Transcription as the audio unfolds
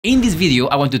In this video,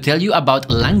 I want to tell you about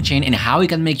LangChain and how it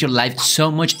can make your life so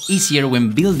much easier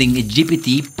when building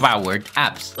GPT-powered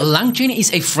apps. LangChain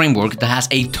is a framework that has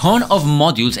a ton of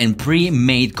modules and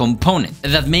pre-made components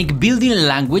that make building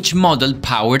language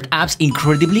model-powered apps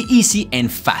incredibly easy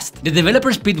and fast. The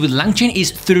developer speed with LangChain is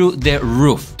through the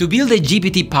roof. To build a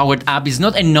GPT-powered app is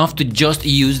not enough to just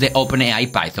use the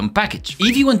OpenAI Python package.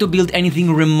 If you want to build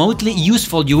anything remotely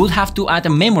useful, you will have to add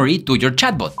a memory to your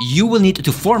chatbot. You will need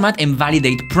to format and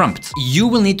validate prompts. You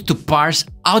will need to parse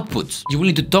outputs. You will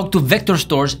need to talk to vector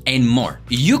stores and more.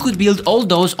 You could build all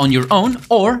those on your own,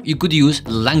 or you could use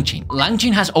LangChain.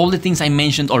 LangChain has all the things I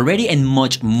mentioned already and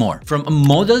much more. From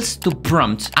models to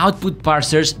prompts, output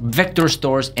parsers, vector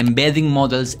stores, embedding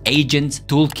models, agents,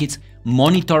 toolkits,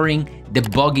 monitoring,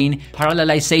 debugging,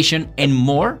 parallelization, and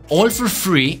more, all for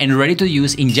free and ready to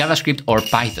use in JavaScript or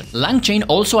Python. LangChain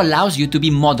also allows you to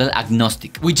be model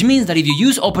agnostic, which means that if you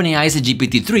use OpenAI's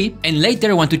GPT-3 and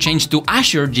later want to change to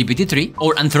Azure GPT-3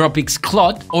 or Anthropic's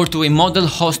Claude or to a model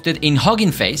hosted in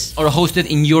Hugging Face or hosted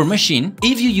in your machine,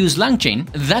 if you use LangChain,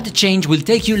 that change will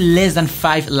take you less than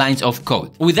 5 lines of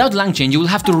code. Without LangChain, you will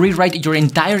have to rewrite your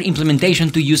entire implementation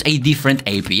to use a different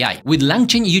API. With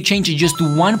LangChain, you change just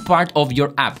one part of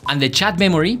your app, and the chat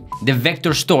memory, the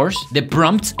vector stores, the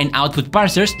prompts, and output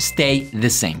parsers stay the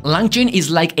same. LangChain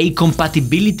is like a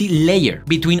compatibility layer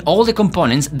between all the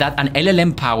components that an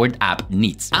LLM-powered app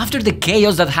needs. After the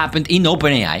chaos that happened in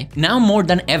OpenAI, now more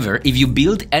than ever, if you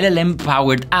build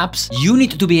LLM-powered apps, you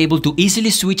need to be able to easily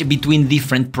switch between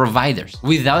different providers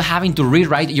without having to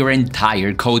rewrite your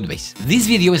entire codebase. This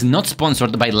video is not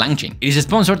sponsored by LangChain. It is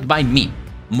sponsored by me.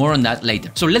 More on that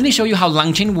later. So let me show you how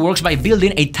LangChain works by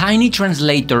building a tiny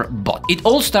translator bot. It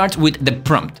all starts with the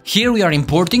prompt. Here we are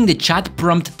importing the chat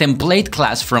prompt template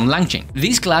class from LangChain.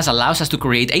 This class allows us to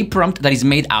create a prompt that is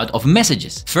made out of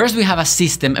messages. First, we have a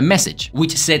system message,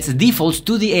 which sets defaults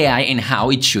to the AI and how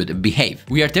it should behave.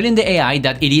 We are telling the AI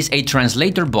that it is a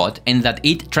translator bot and that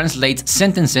it translates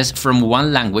sentences from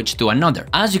one language to another.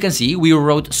 As you can see, we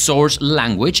wrote source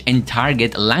language and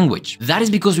target language. That is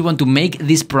because we want to make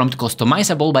this prompt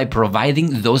customizable by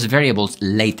providing those variables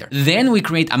later. Then we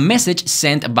create a message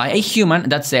sent by a human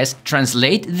that says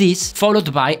translate this,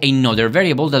 followed by another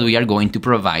variable that we are going to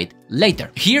provide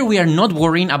later. Here we are not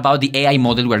worrying about the AI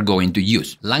model we're going to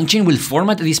use. LangChain will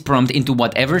format this prompt into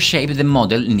whatever shape the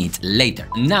model needs later.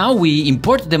 Now we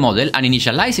import the model and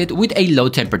initialize it with a low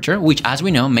temperature, which as we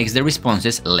know makes the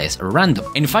responses less random.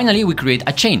 And finally we create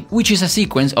a chain, which is a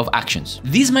sequence of actions.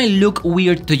 This might look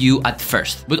weird to you at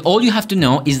first, but all you have to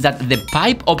know is that the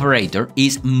pipe operator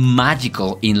is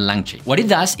magical in LangChain. What it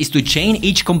does is to chain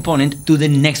each component to the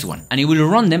next one, and it will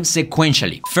run them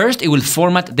sequentially. First, it will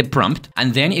format the prompt,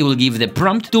 and then it will give the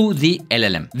prompt to the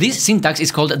LLM. This syntax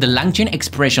is called the LangChain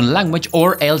Expression Language,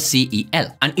 or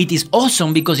LCEL, and it is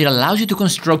awesome because it allows you to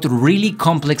construct really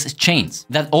complex chains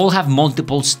that all have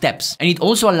multiple steps, and it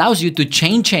also allows you to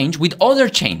chain change with other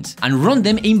chains and run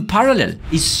them in parallel.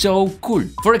 It's so cool.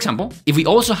 For example, if we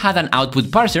also had an output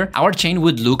parser, our chain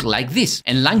would look like this,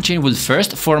 and LangChain will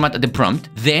first format the prompt,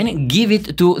 then give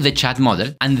it to the chat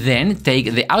model, and then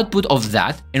take the output of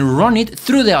that and run it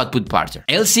through the output parser.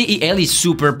 LCEL is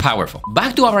super powerful.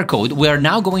 Back to our code, we are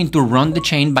now going to run the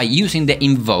chain by using the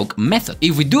invoke method.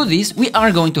 If we do this, we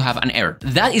are going to have an error.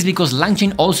 That is because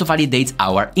LangChain also validates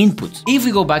our inputs. If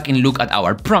we go back and look at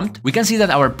our prompt, we can see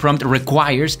that our prompt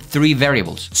requires 3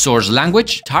 variables: source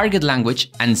language, target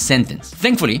language, and sentence.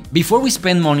 Thankfully, before we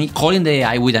spend money calling the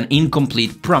AI with an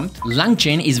incomplete prompt,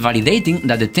 LangChain is validating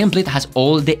that the template has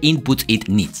all the inputs it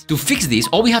needs. To fix this,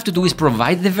 all we have to do is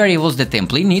provide the variables the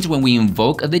template needs when we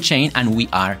invoke the chain, and we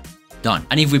are done.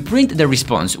 And if we print the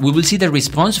response, we will see the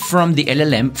response from the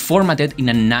LLM formatted in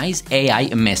a nice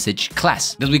AI message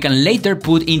class that we can later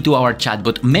put into our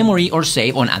chatbot memory or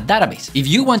save on a database. If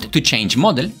you want to change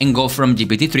model and go from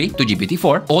GPT-3 to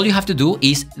GPT-4, all you have to do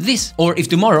is this. Or if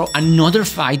tomorrow another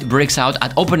fight breaks out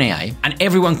at OpenAI and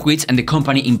everyone quits and the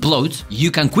company implodes,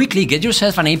 you can quickly get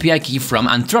yourself an API key from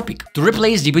Anthropic to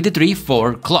replace GPT-3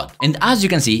 for Claude. And as you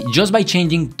can see, just by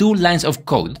changing 2 lines of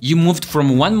code, you moved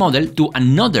from one model to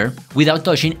another without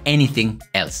touching anything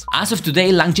else. As of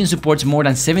today, LangChain supports more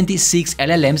than 76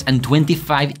 LLMs and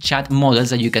 25 chat models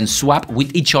that you can swap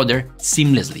with each other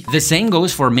seamlessly. The same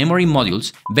goes for memory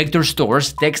modules, vector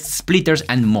stores, text splitters,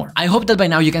 and more. I hope that by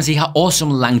now you can see how awesome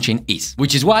LangChain is,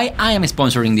 which is why I am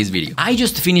sponsoring this video. I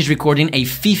just finished recording a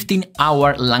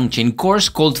 15-hour LangChain course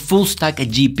called Full Stack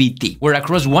GPT, where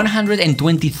across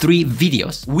 123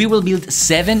 videos, we will build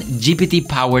 7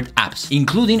 GPT-powered apps,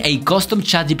 including a custom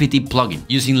ChatGPT plugin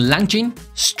using LangChain,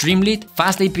 Streamlit,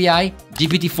 FastAPI,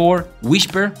 GPT-4,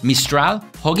 Whisper, Mistral,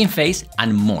 Hugging Face,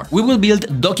 and more. We will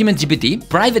build Document GPT,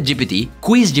 Private GPT,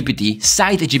 Quiz GPT,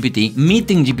 Site GPT,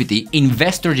 Meeting GPT,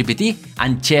 Investor GPT,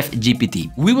 and Chef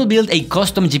GPT. We will build a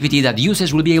custom GPT that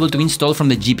users will be able to install from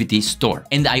the GPT store.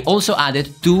 And I also added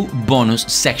 2 bonus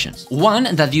sections.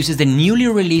 One that uses the newly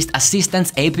released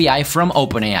Assistants API from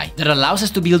OpenAI that allows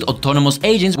us to build autonomous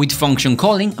agents with function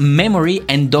calling, memory,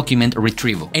 and document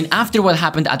retrieval. And after what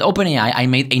happened at OpenAI, I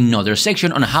made another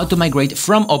section on how to migrate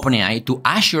from OpenAI to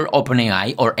Azure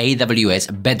OpenAI or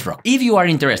AWS Bedrock. If you are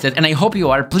interested, and I hope you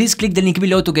are, please click the link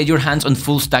below to get your hands on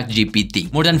Full Stack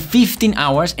GPT. More than 15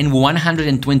 hours and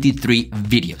 123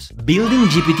 videos. Building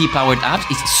GPT-powered apps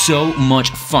is so much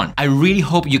fun. I really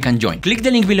hope you can join. Click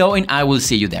the link below and I will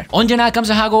see you there. 언제나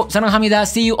감사하고 사랑합니다.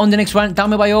 See you on the next one.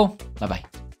 다음에 봐요. Bye bye.